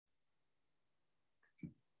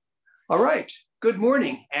All right. Good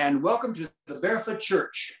morning and welcome to the Barefoot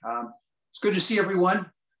Church. It's good to see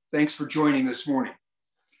everyone. Thanks for joining this morning.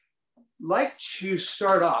 I'd like to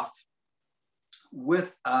start off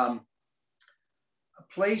with a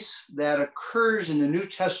place that occurs in the New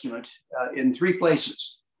Testament in three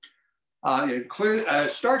places. It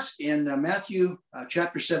starts in Matthew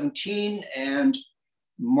chapter 17 and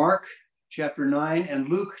Mark chapter 9 and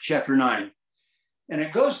Luke chapter 9. And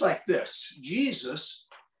it goes like this. Jesus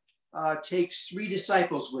takes three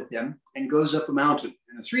disciples with him and goes up a mountain.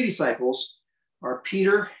 And the three disciples are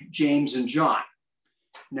Peter, James, and John.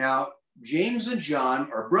 Now, James and John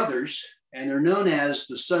are brothers, and they're known as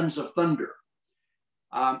the sons of thunder.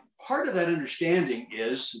 Part of that understanding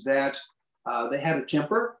is that they had a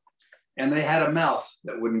temper and they had a mouth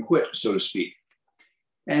that wouldn't quit, so to speak.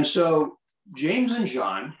 And so James and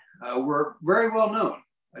John were very well known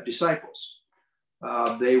disciples.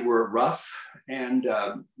 They were rough and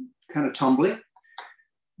kind of tumbly,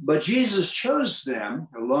 but Jesus chose them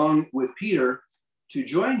along with Peter to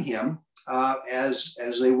join him as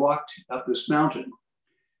they walked up this mountain.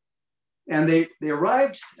 And they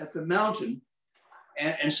arrived at the mountain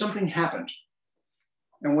and something happened.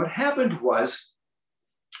 And what happened was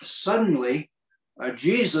suddenly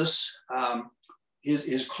Jesus,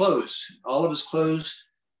 his clothes, all of his clothes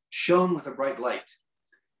shone with a bright light.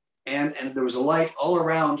 And there was a light all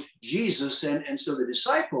around Jesus. And so the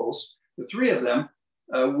disciples, the three of them,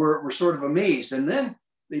 were sort of amazed. And then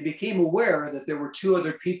they became aware that there were two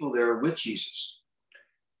other people there with Jesus.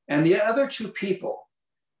 And the other two people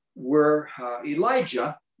were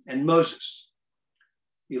Elijah and Moses.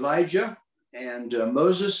 Elijah and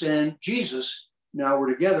Moses and Jesus now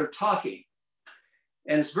were together talking.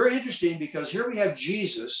 And it's very interesting because here we have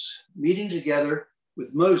Jesus meeting together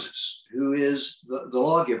with Moses, who is the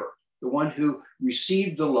lawgiver, the one who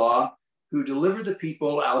received the law, who delivered the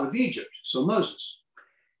people out of Egypt. So Moses.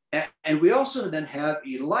 And we also then have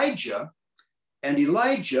Elijah, and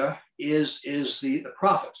Elijah is the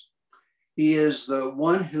prophet. He is the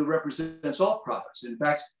one who represents all prophets. In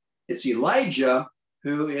fact, it's Elijah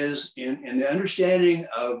who is in the understanding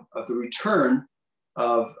of the return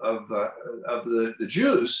of the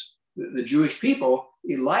Jews, the Jewish people.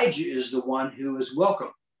 Elijah is the one who is welcome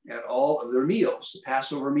at all of their meals. The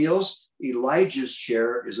Passover meals, Elijah's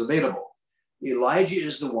chair is available. Elijah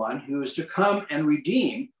is the one who is to come and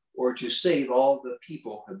redeem or to save all the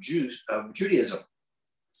people of Judaism.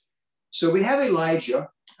 So we have Elijah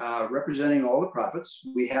representing all the prophets.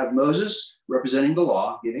 We have Moses representing the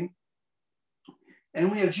law giving.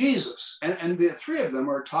 And we have Jesus. And the three of them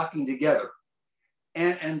are talking together.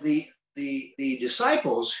 And the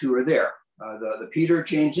disciples who are there, the Peter,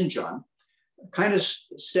 James, and John, kind of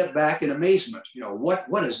step back in amazement. You know,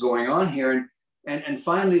 what is going on here? And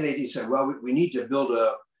finally they said, well, we need to build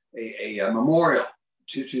a memorial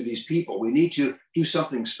to these people. We need to do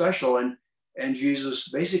something special. And Jesus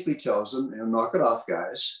basically tells them, knock it off,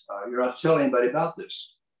 guys. You're not telling anybody about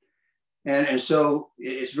this. And so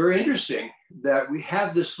it's very interesting that we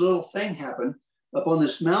have this little thing happen up on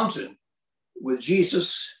this mountain with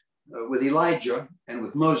Jesus, with Elijah, and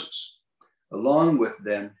with Moses, along with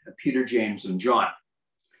then Peter, James, and John.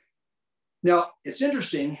 Now, it's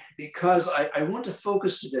interesting because I want to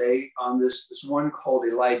focus today on this one called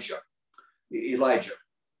Elijah.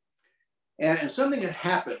 And something that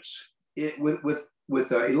happens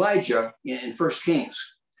with Elijah in 1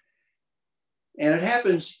 Kings. And it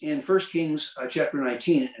happens in 1 Kings chapter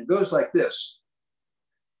 19, and goes like this,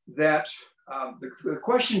 that the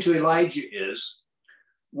question to Elijah is,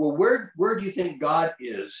 well, where do you think God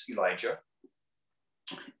is, Elijah?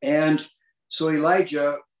 And so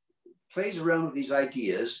Elijah plays around with these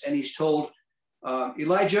ideas, and he's told,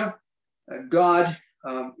 Elijah, God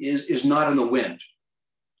is not in the wind.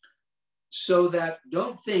 So that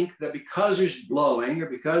don't think that because there's blowing or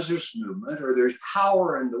because there's movement or there's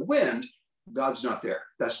power in the wind, God's not there.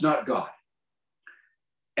 That's not God.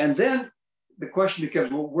 And then the question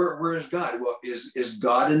becomes, well, where is God? Well, is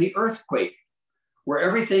God in the earthquake where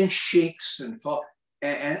everything shakes and falls?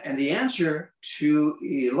 And the answer to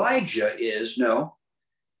Elijah is no,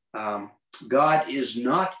 God is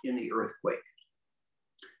not in the earthquake.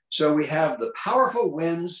 So we have the powerful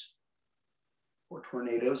winds, or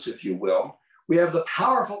tornadoes, if you will. We have the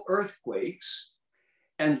powerful earthquakes.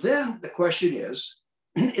 And then the question is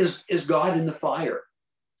God in the fire?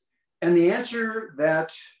 And the answer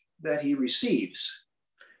that he receives,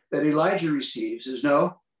 that Elijah receives, is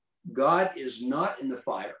no, God is not in the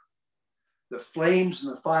fire. The flames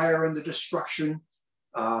and the fire and the destruction,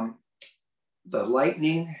 the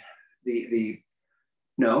lightning,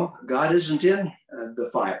 no, God isn't in the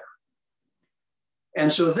fire.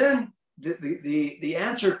 And so then the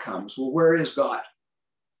answer comes, well, where is God?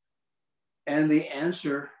 And the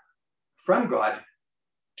answer from God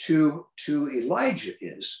to Elijah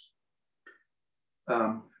is,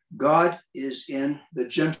 God is in the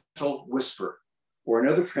gentle whisper, or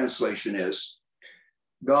another translation is,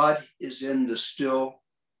 God is in the still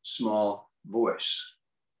small voice.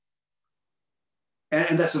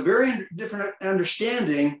 And that's a very different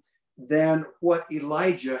understanding than what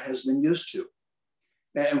Elijah has been used to.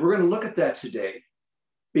 And we're going to look at that today,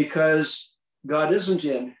 because God isn't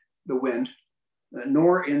in the wind,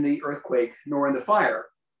 nor in the earthquake, nor in the fire,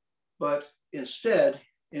 but instead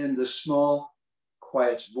in the small,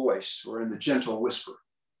 quiet voice, or in the gentle whisper.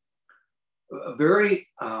 A very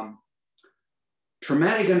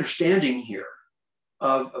traumatic understanding here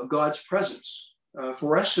of God's presence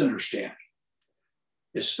for us to understand,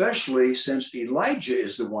 especially since Elijah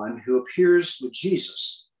is the one who appears with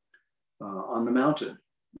Jesus on the mountain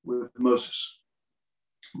with Moses.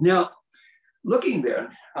 Now, looking then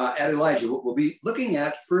at Elijah, we'll be looking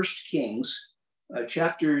at 1 Kings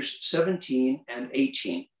chapters 17 and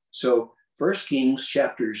 18. So 1 Kings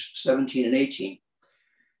chapters 17 and 18.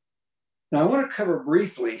 Now, I want to cover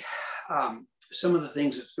briefly some of the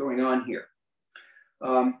things that's going on here.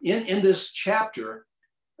 In this chapter,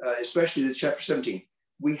 especially the chapter 17,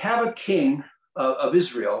 we have a king of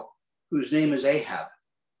Israel whose name is Ahab.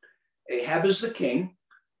 Ahab is the king,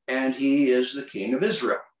 and he is the king of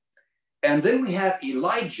Israel. And then we have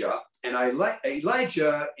Elijah, and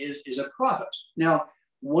Elijah is a prophet. Now,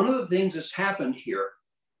 one of the things that's happened here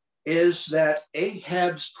is that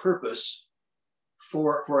Ahab's purpose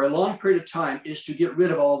for a long period of time is to get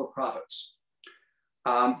rid of all the prophets.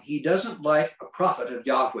 He doesn't like a prophet of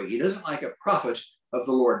Yahweh. He doesn't like a prophet of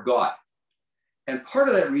the Lord God. And part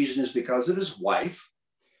of that reason is because of his wife.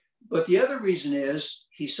 But the other reason is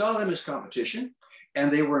he saw them as competition,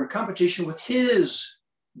 and they were in competition with his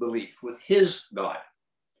belief, with his God.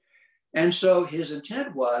 And so his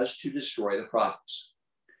intent was to destroy the prophets.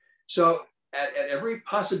 So at every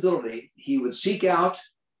possibility, he would seek out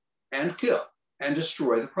and kill and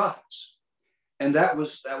destroy the prophets. And that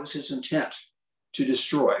was his intent, to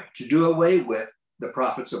destroy, to do away with the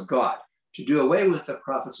prophets of God, to do away with the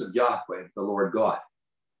prophets of Yahweh, the Lord God.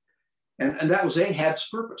 And that was Ahab's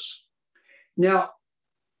purpose. Now,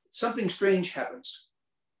 something strange happens.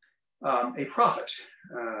 A prophet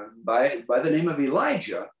by the name of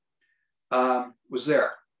Elijah was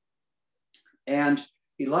there. And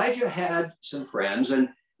Elijah had some friends, and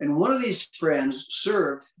one of these friends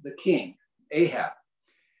served the king, Ahab.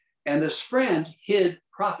 And this friend hid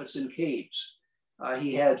prophets in caves.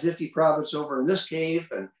 He had 50 prophets over in this cave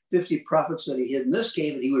and 50 prophets that he hid in this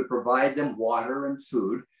cave, and he would provide them water and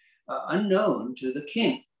food unknown to the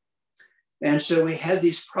king. And so we had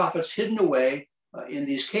these prophets hidden away in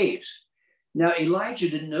these caves. Now, Elijah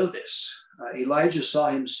didn't know this. Elijah saw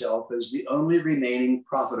himself as the only remaining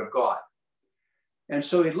prophet of God. And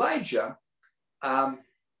so Elijah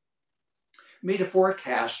made a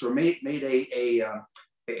forecast, or made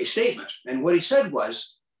a statement. And what he said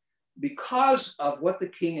was, because of what the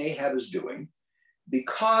king Ahab is doing,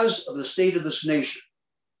 because of the state of this nation,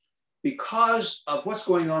 because of what's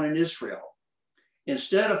going on in Israel,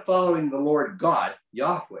 instead of following the Lord God,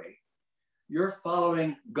 Yahweh, you're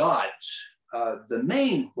following gods. The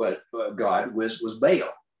main god was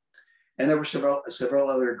Baal. And there were several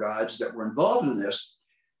other gods that were involved in this.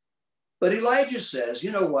 But Elijah says,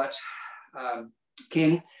 you know what,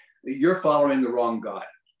 king, you're following the wrong God.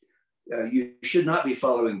 You should not be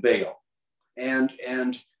following Baal. And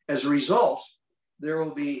as a result, there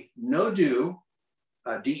will be no dew,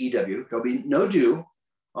 D-E-W, there'll be no dew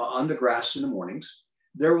on the grass in the mornings.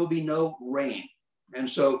 There will be no rain. And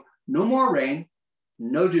so no more rain,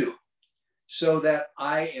 no dew. So that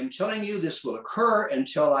I am telling you this will occur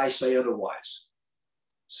until I say otherwise,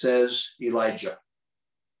 says Elijah.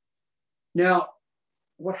 Now,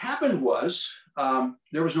 what happened was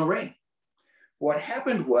there was no rain. What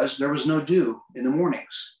happened was there was no dew in the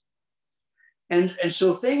mornings. And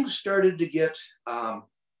so things started to get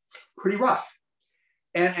pretty rough.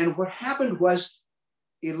 And what happened was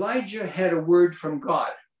Elijah had a word from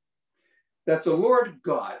God that the Lord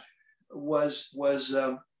God was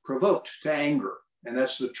provoked to anger. And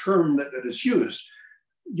that's the term that is used.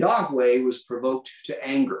 Yahweh was provoked to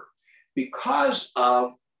anger because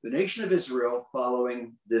of the nation of Israel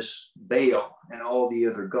following this Baal and all the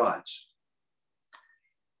other gods.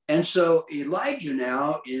 And so Elijah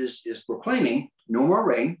now is proclaiming no more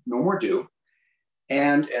rain, no more dew.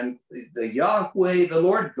 And the Yahweh, the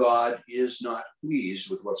Lord God, is not pleased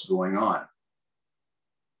with what's going on.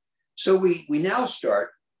 So we now start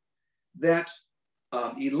that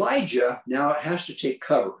Elijah now has to take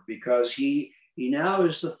cover because he now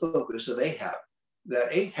is the focus of Ahab,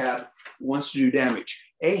 that Ahab wants to do damage.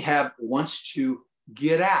 Ahab wants to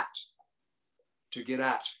get at,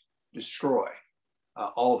 destroy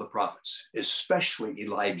all the prophets, especially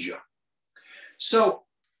Elijah. So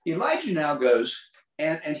Elijah now goes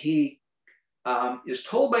and he is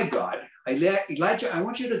told by God, Elijah, I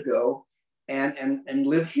want you to go and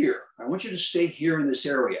live here. I want you to stay here in this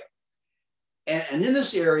area. And in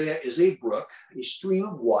this area is a brook, a stream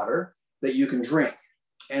of water that you can drink.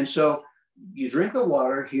 And so you drink the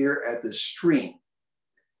water here at the stream.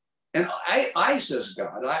 And I says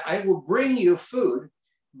God, I will bring you food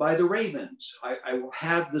by the ravens. I will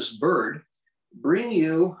have this bird bring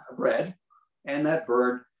you bread, and that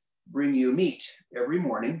bird bring you meat every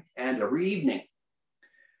morning and every evening.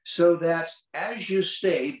 So that as you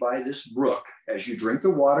stay by this brook, as you drink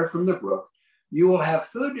the water from the brook, you will have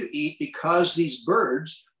food to eat because these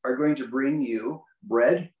birds are going to bring you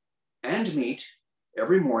bread and meat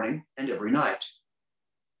every morning and every night.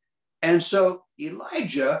 And so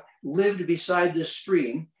Elijah lived beside this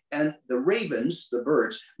stream, and the ravens, the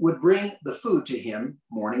birds, would bring the food to him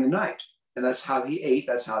morning and night. And that's how he ate,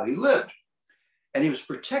 that's how he lived. And he was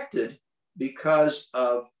protected because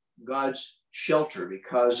of God's shelter,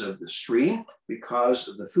 because of the stream, because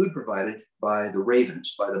of the food provided by the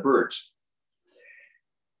ravens, by the birds.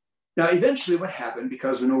 Now, eventually what happened,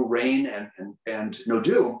 because of no rain and no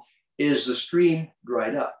dew, is the stream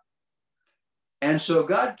dried up. And so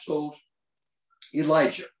God told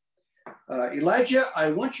Elijah, Elijah,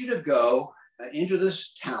 I want you to go into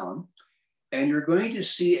this town, and you're going to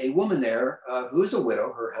see a woman there who is a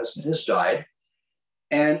widow. Her husband has died,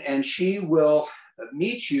 and she will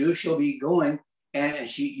meet you. She'll be going,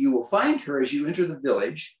 and you will find her as you enter the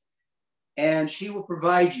village, and she will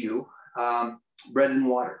provide you bread and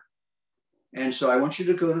water. And so I want you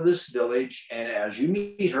to go to this village, and as you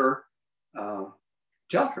meet her,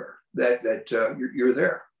 tell her that you're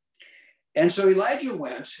there. And so Elijah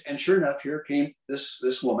went, and sure enough, here came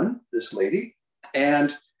this woman, this lady,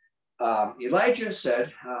 and Elijah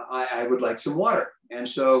said, I would like some water. And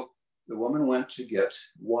so the woman went to get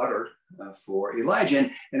water for Elijah.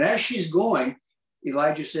 And as she's going,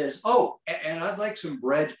 Elijah says, oh, and I'd like some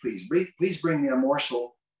bread, please. Please bring me a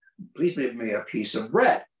morsel. Please bring me a piece of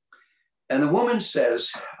bread. And the woman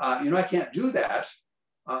says, I can't do that.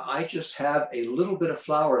 I just have a little bit of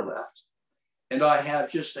flour left. And I have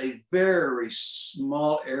just a very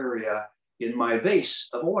small area in my vase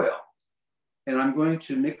of oil. And I'm going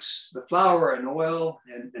to mix the flour and oil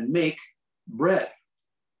and make bread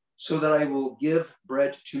so that I will give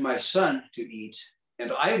bread to my son to eat,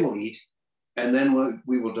 and I will eat, and then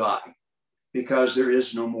we will die, because there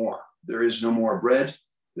is no more. There is no more bread.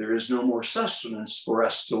 There is no more sustenance for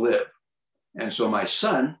us to live. And so my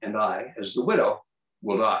son and I, as the widow,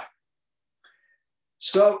 will die.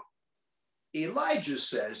 So Elijah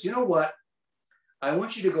says, you know what? I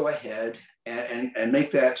want you to go ahead and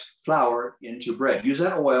make that flour into bread. Use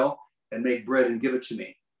that oil and make bread and give it to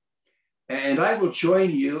me. And I will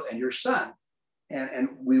join you and your son, and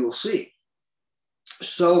we will see.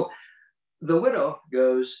 So the widow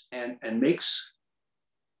goes and makes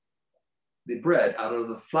the bread out of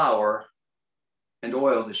the flour and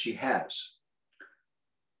oil that she has.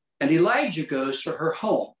 And Elijah goes to her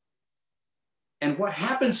home. And what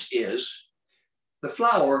happens is the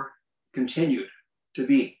flour continued to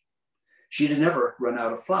be. She did never run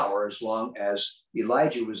out of flour as long as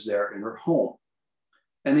Elijah was there in her home.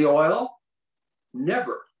 And the oil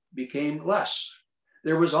never became less.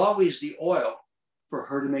 There was always the oil for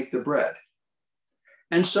her to make the bread.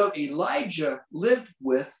 And so Elijah lived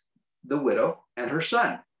with the widow and her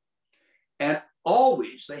son. And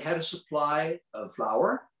always they had a supply of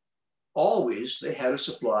flour. Always they had a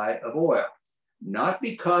supply of oil. Not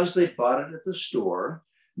because they bought it at the store,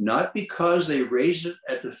 not because they raised it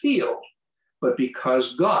at the field, but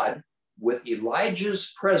because God, with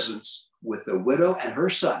Elijah's presence with the widow and her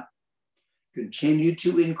son, continued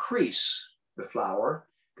to increase the flour,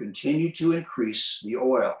 continued to increase the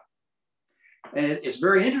oil. And it's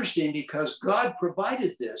very interesting because God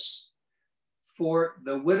provided this for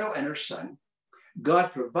the widow and her son.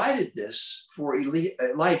 God provided this for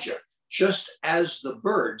Elijah, just as the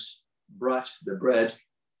birds brought the bread,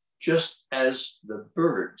 just as the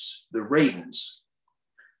birds, the ravens,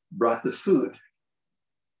 brought the food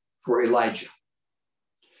for Elijah.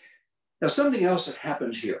 Now, something else that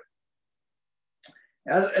happens here.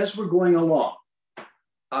 As we're going along,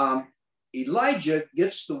 Elijah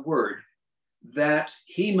gets the word that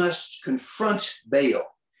he must confront Baal.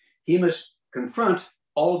 He must confront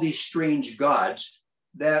all these strange gods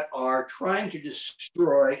that are trying to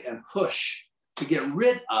destroy and push to get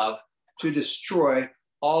rid of, to destroy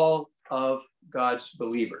all of God's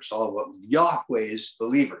believers, all of Yahweh's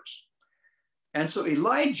believers. And so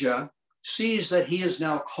Elijah sees that he is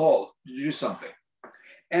now called to do something.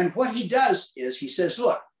 And what he does is he says,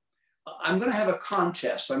 look, I'm going to have a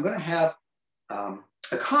contest. I'm going to have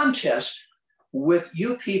a contest with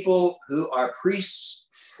you people who are priests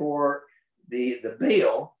for the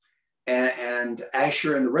Baal and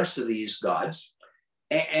Asher and the rest of these gods.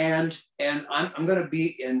 And I'm going to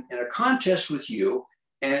be in a contest with you,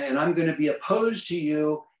 and I'm going to be opposed to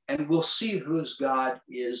you, and we'll see whose God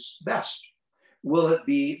is best. Will it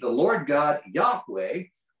be the Lord God, Yahweh,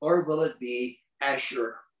 or will it be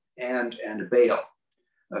Asher and Baal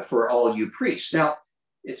for all you priests? Now,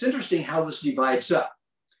 it's interesting how this divides up.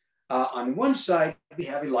 On one side, we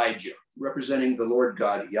have Elijah representing the Lord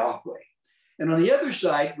God, Yahweh. And on the other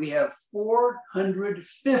side, we have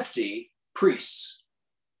 450 priests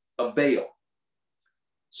of Baal.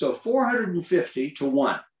 So 450 to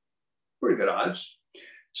 1. Pretty good odds.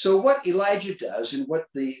 So what Elijah does and what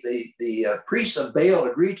the priests of Baal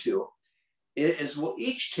agree to is we'll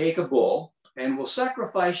each take a bull and we'll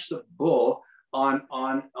sacrifice the bull on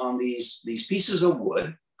these pieces of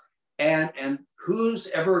wood, and whose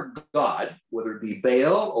ever God, whether it be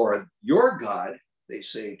Baal or your God, they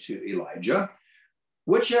say to Elijah,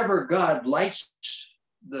 whichever God lights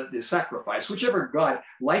the sacrifice, whichever God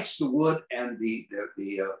lights the wood and the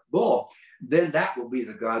bull, then that will be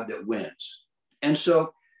the God that wins. And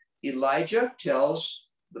so Elijah tells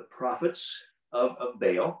the prophets of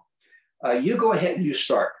Baal, you go ahead and you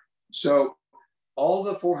start. So all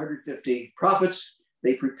the 450 prophets,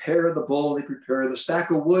 they prepare the bull, they prepare the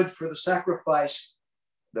stack of wood for the sacrifice,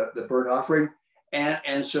 the burnt offering.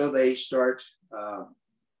 And so they start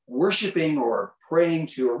worshiping or praying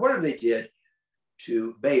to, or whatever they did,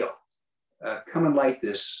 to Baal. Come and light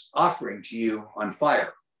this offering to you on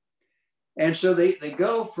fire. And so they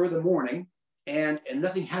go for the morning, and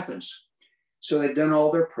nothing happens. So they've done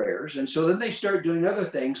all their prayers. And so then they start doing other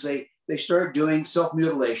things. They start doing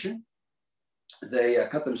self-mutilation. They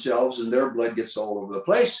cut themselves and their blood gets all over the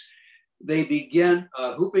place. They begin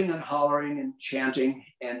hooping and hollering and chanting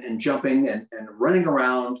and jumping and running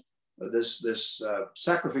around this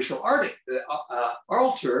sacrificial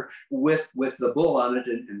altar with the bull on it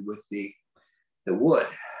and with the wood,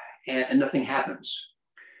 and nothing happens.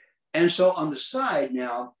 And so on the side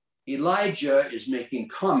now, Elijah is making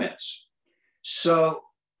comments. So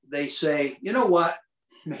they say, you know what?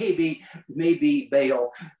 Maybe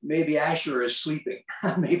Baal, maybe Asher is sleeping.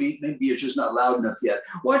 maybe it's just not loud enough yet.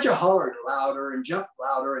 Why don't you holler louder and jump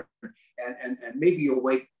louder, and maybe you'll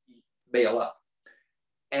wake Baal up.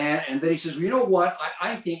 And then he says, well, you know what?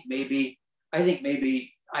 I think maybe Baal,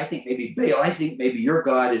 I think maybe your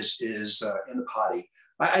God is in the potty.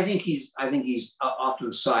 I think he's off to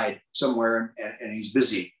the side somewhere and he's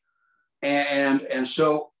busy. And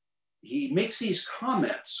so he makes these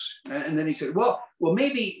comments, and then he said, well,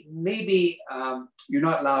 maybe you're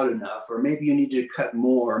not loud enough, or maybe you need to cut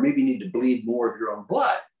more, or maybe you need to bleed more of your own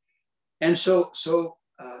blood. And so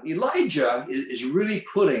Elijah is really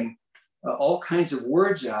putting all kinds of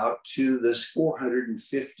words out to this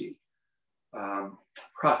 450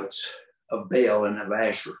 prophets of Baal and of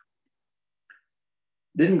Asher.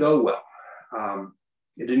 Didn't go well.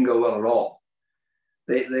 It didn't go well at all.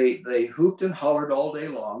 They hooped and hollered all day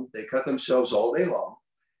long. They cut themselves all day long,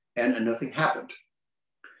 and nothing happened.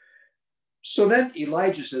 So then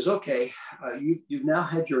Elijah says, okay, you've now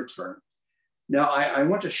had your turn. Now I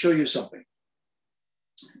want to show you something.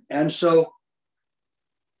 And so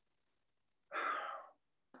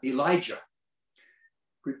Elijah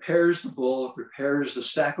prepares the bull, prepares the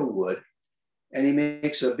stack of wood, and he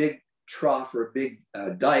makes a big trough or a big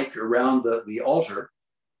dike around the altar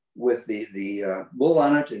with the bull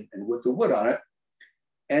on it and with the wood on it.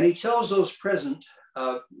 And he tells those present,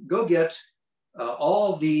 go get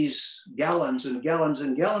all these gallons and gallons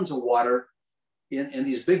and gallons of water in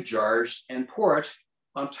these big jars and pour it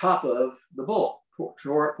on top of the bull,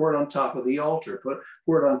 pour it on top of the altar,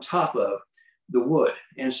 pour it on top of the wood.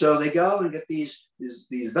 And so they go and get these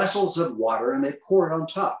vessels of water and they pour it on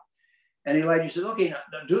top. And Elijah says, okay,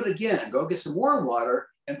 now do it again. Go get some more water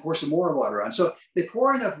and pour some more water on. So they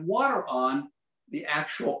pour enough water on the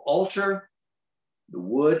actual altar, the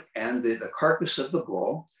wood, and the carcass of the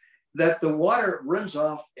bull, that the water runs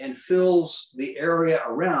off and fills the area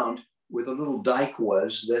around where the little dike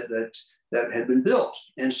was that had been built.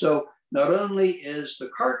 And so not only is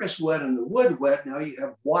the carcass wet and the wood wet, now you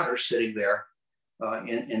have water sitting there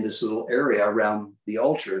in this little area around the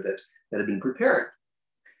altar that had been prepared.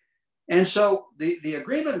 And so the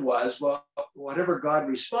agreement was, well, whatever God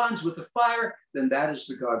responds with the fire, then that is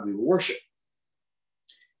the God we will worship.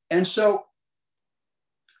 And so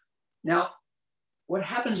now what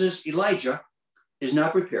happens is Elijah is now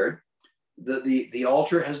prepared. The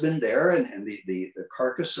altar has been there, and the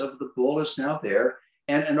carcass of the bull is now there,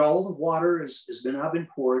 and all the water has now been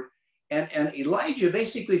poured. And Elijah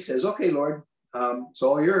basically says, okay, Lord, it's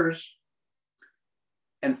all yours.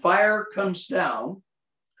 And fire comes down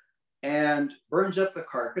and burns up the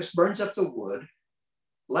carcass, burns up the wood,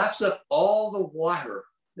 laps up all the water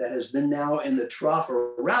that has been now in the trough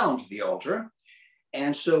around the altar.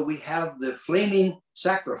 And so we have the flaming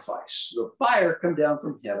sacrifice, the fire come down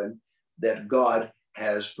from heaven that God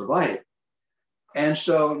has provided. And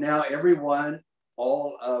so now everyone,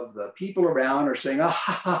 all of the people around are saying,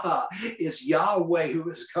 it's Yahweh who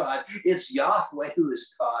is God. It's Yahweh who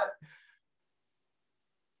is God.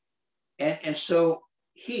 And so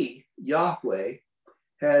he, Yahweh,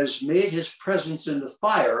 has made his presence in the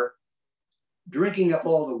fire, drinking up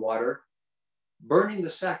all the water, burning the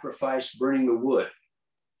sacrifice, burning the wood,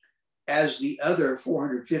 as the other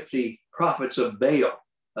 450 prophets of Baal,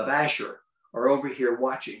 of Asher, are over here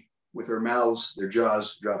watching with their mouths, their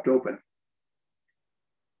jaws dropped open.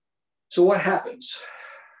 So what happens?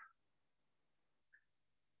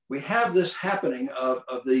 We have this happening of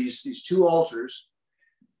these two altars,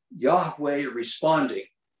 Yahweh responding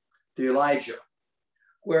to Elijah,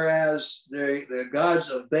 whereas the gods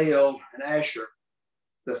of Baal and Asher,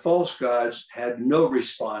 the false gods, had no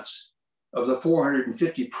response of the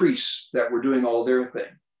 450 priests that were doing all their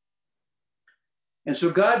thing. And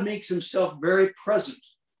so God makes himself very present.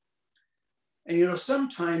 And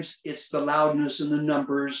sometimes it's the loudness and the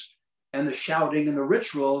numbers and the shouting and the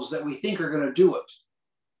rituals that we think are going to do it.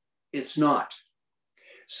 It's not.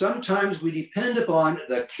 Sometimes we depend upon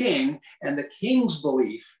the king and the king's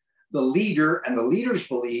belief, the leader and the leader's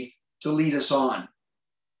belief to lead us on.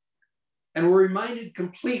 And we're reminded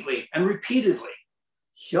completely and repeatedly,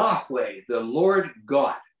 Yahweh, the Lord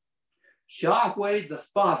God, Yahweh, the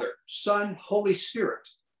Father, Son, Holy Spirit,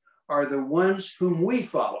 are the ones whom we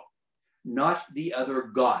follow, not the other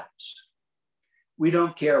gods. We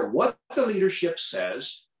don't care what the leadership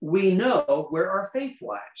says. We know where our faith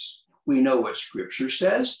lies. We know what Scripture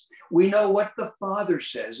says. We know what the Father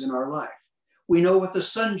says in our life. We know what the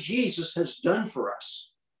Son Jesus has done for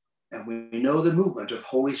us. And we know the movement of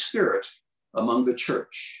Holy Spirit among the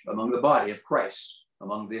church, among the body of Christ,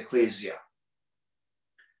 among the ecclesia.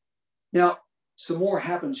 Now, some more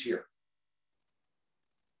happens here.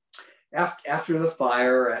 After the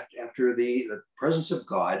fire, after the presence of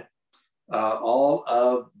God, all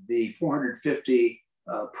of the 450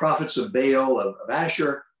 prophets of Baal, of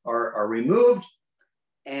Asher, are removed,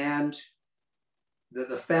 and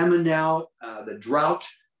the famine now, the drought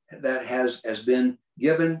that has been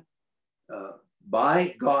given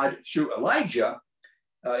by God through Elijah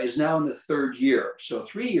is now in the third year. So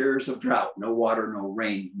 3 years of drought, no water, no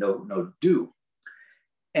rain, no dew.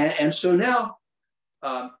 And so now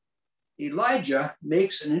Elijah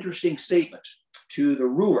makes an interesting statement to the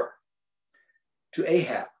ruler, to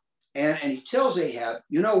Ahab. And he tells Ahab,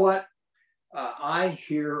 you know what? I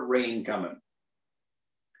hear rain coming.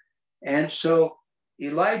 And so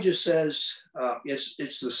Elijah says,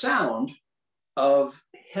 it's the sound of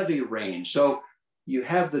heavy rain. So you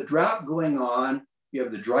have the drought going on, you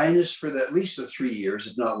have the dryness for at least the 3 years,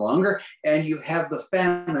 if not longer, and you have the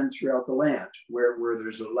famine throughout the land where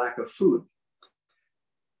there's a lack of food.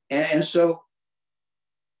 And so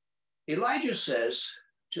Elijah says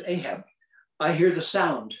to Ahab, I hear the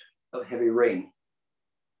sound of heavy rain.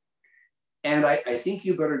 And I think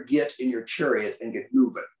you better get in your chariot and get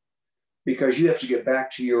moving, because you have to get back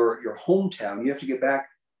to your hometown. You have to get back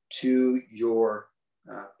to your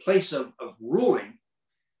place of ruling,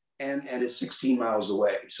 and it's 16 miles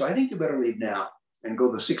away. So I think you better leave now and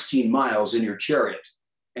go the 16 miles in your chariot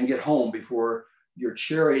and get home before your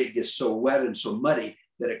chariot gets so wet and so muddy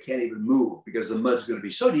that it can't even move, because the mud's going to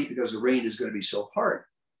be so deep, because the rain is going to be so hard.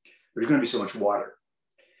 There's going to be so much water.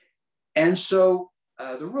 And so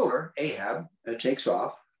the ruler, Ahab, takes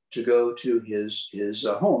off to go to his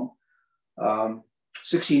home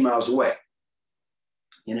 16 miles away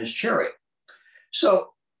in his chariot.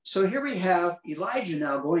 So here we have Elijah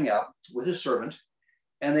now going out with his servant,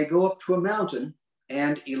 and they go up to a mountain,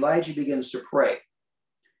 and Elijah begins to pray.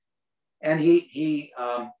 And he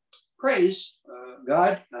prays,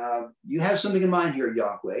 God, you have something in mind here,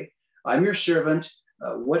 Yahweh. I'm your servant.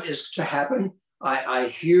 What is to happen? I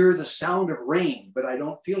hear the sound of rain, but I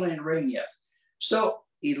don't feel any rain yet. So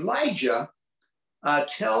Elijah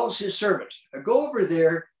tells his servant, go over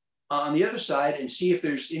there on the other side and see if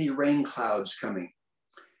there's any rain clouds coming.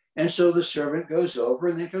 And so the servant goes over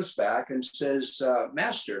and then goes back and says,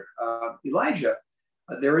 Master, Elijah,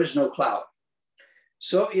 there is no cloud.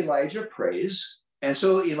 So Elijah prays. And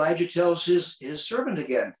so Elijah tells his servant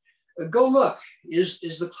again, go look, is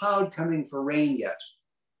the cloud coming for rain yet?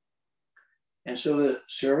 And so the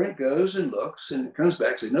servant goes and looks and comes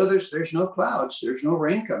back and says, no, there's no clouds. There's no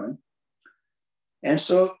rain coming. And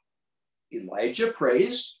so Elijah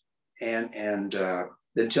prays and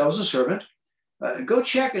then tells the servant, go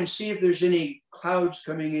check and see if there's any clouds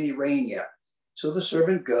coming, any rain yet. So the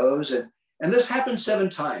servant goes, and this happens 7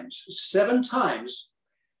 times. 7 times,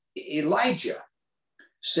 Elijah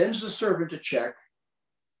sends the servant to check,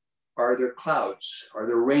 are there clouds? Are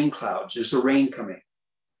there rain clouds? Is the rain coming?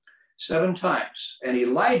 7 times. And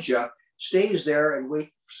Elijah stays there and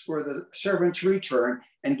waits for the servant to return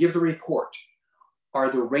and give the report. Are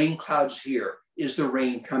the rain clouds here? Is the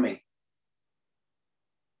rain coming?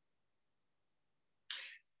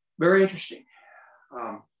 Very interesting.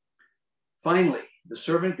 Finally, the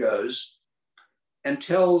servant goes and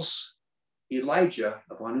tells Elijah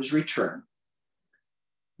upon his return,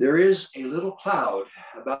 there is a little cloud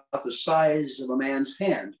about the size of a man's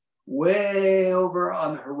hand way over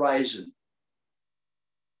on the horizon.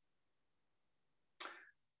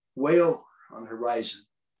 Way over on the horizon.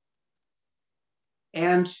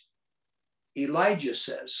 And Elijah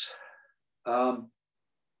says,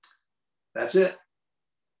 that's it.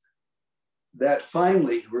 That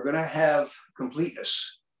finally we're going to have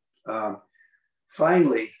completeness.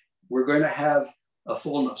 Finally, we're going to have a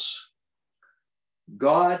fullness.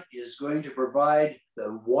 God is going to provide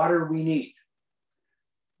the water we need.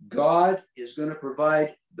 God is going to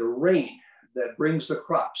provide the rain that brings the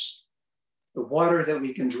crops, the water that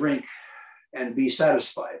we can drink and be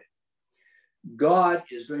satisfied. God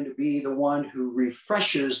is going to be the one who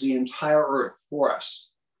refreshes the entire earth for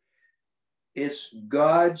us. It's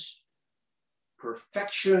God's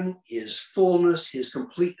perfection, his fullness, his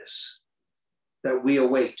completeness that we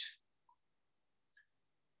await.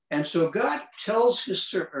 And so God tells his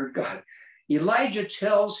servant, Elijah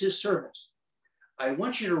tells his servant, I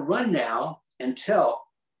want you to run now and tell.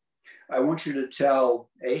 I want you to tell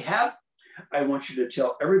Ahab. I want you to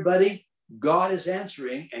tell everybody God is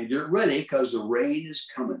answering, and get ready because the rain is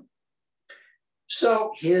coming.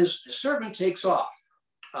 So his servant takes off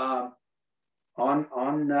on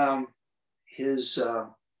his,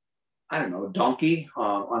 donkey,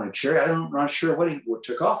 on a chariot. I'm not sure what he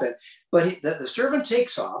took off in, but the servant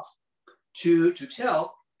takes off to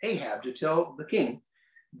tell Ahab, to tell the king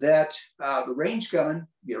that the rain's coming,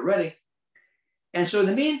 get ready. And so in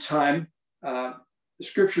the meantime, the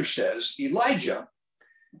scripture says Elijah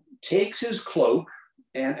takes his cloak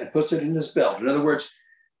and puts it in his belt. In other words,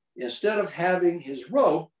 instead of having his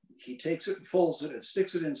robe, he takes it and folds it and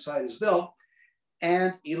sticks it inside his belt,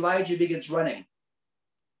 and Elijah begins running.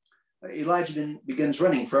 Elijah begins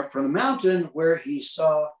running from the mountain where he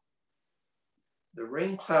saw the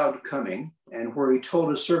rain cloud coming and where he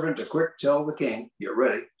told his servant to quick tell the king, get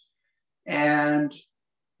ready. And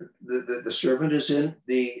the servant is in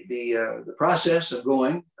the process of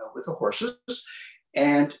going with the horses.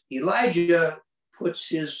 And Elijah puts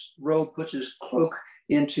his robe, puts his cloak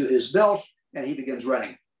into his belt, and he begins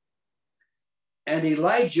running. And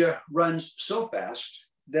Elijah runs so fast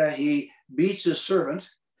that he beats his servant,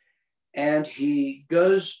 and he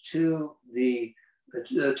goes to the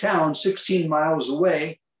town 16 miles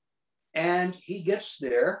away, and he gets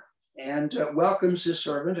there and welcomes his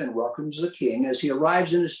servant and welcomes the king as he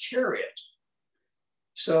arrives in his chariot.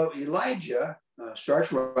 So Elijah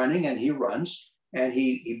starts running, and he runs, and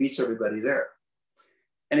he beats everybody there.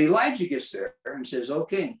 And Elijah gets there and says, "Oh,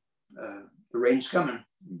 king, the rain's coming,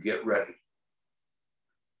 get ready."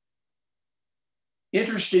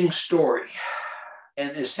 Interesting story.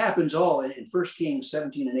 And this happens all in 1 Kings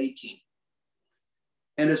 17 and 18.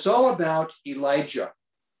 And it's all about Elijah.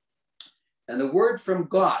 And the word from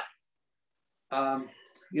God,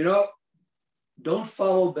 don't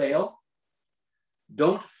follow Baal.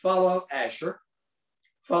 Don't follow Asher.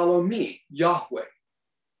 Follow me, Yahweh.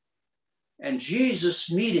 And Jesus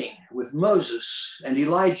meeting with Moses and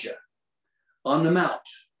Elijah on the mount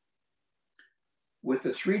with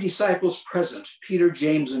the 3 disciples present, Peter,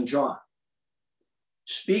 James, and John,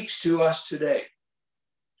 speaks to us today.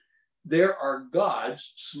 There are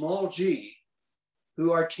gods, small g,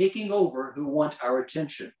 who are taking over, who want our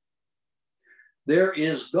attention. There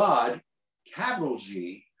is God, capital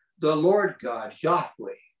G, the Lord God,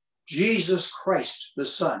 Yahweh, Jesus Christ, the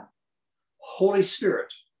Son, Holy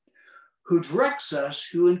Spirit, who directs us,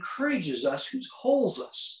 who encourages us, who holds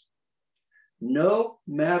us. no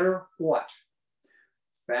matter what.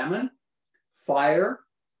 Famine, fire,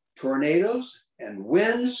 tornadoes, and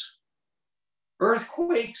winds,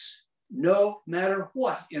 earthquakes, no matter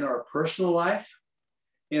what, in our personal life,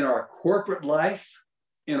 in our corporate life,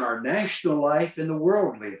 in our national life, in the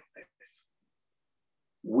worldly life.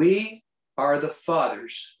 We are the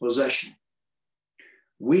Father's possession.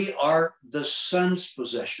 We are the Son's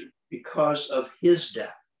possession because of his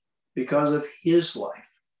death, because of his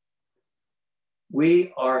life.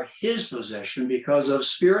 We are his possession because of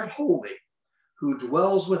Spirit Holy, who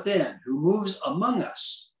dwells within, who moves among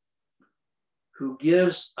us, who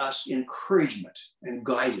gives us encouragement and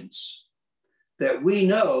guidance, that we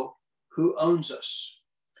know who owns us.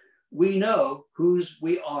 We know whose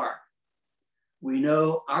we are. We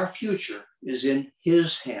know our future is in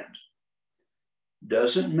his hand.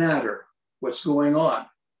 Doesn't matter what's going on.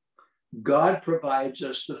 God provides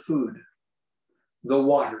us the food, the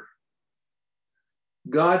water.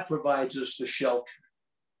 God provides us the shelter.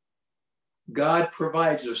 God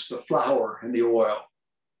provides us the flour and the oil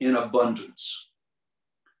in abundance.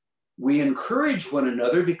 We encourage one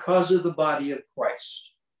another because of the body of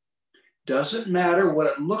Christ. Doesn't matter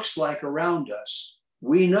what it looks like around us.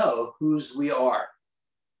 We know whose we are.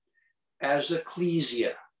 As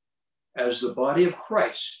ecclesia, as the body of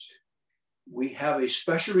Christ, we have a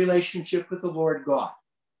special relationship with the Lord God.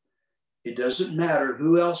 It doesn't matter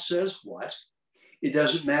who else says what. It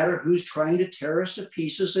doesn't matter who's trying to tear us to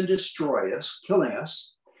pieces and destroy us, killing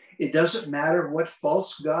us. It doesn't matter what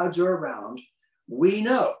false gods are around. We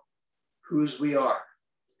know whose we are,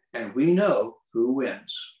 and we know who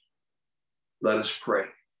wins. Let us pray.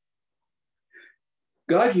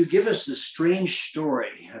 God, you give us this strange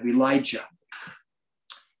story of Elijah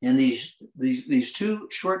in these two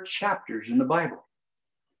short chapters in the Bible.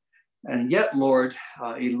 And yet, Lord,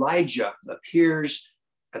 Elijah appears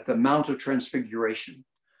at the Mount of Transfiguration.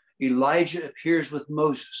 Elijah appears with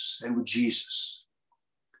Moses and with Jesus.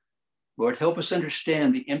 Lord, help us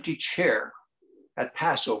understand the empty chair at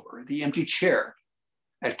Passover, the empty chair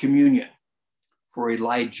at communion for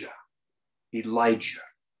Elijah. Elijah.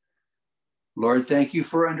 Lord, thank you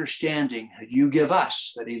for understanding that you give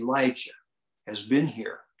us that Elijah has been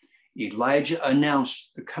here. Elijah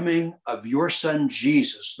announced the coming of your son,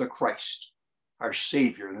 Jesus, the Christ, our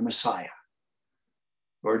Savior, the Messiah.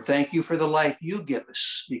 Lord, thank you for the life you give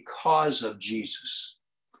us because of Jesus.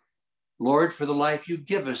 Lord, for the life you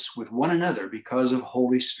give us with one another because of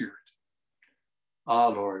Holy Spirit. Ah,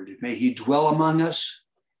 Lord, may he dwell among us,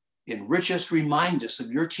 enrich us, remind us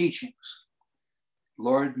of your teachings.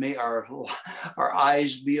 Lord, may our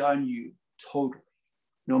eyes be on you totally.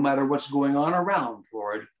 No matter what's going on around,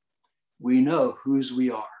 Lord, we know whose we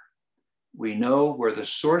are. We know where the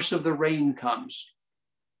source of the rain comes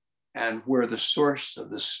and where the source of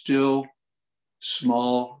the still,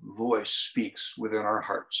 small voice speaks within our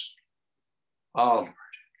hearts. Oh, Lord,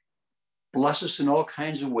 bless us in all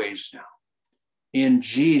kinds of ways now. In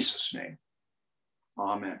Jesus' name,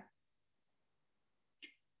 amen.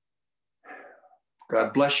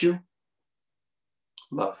 God bless you.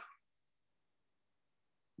 Love.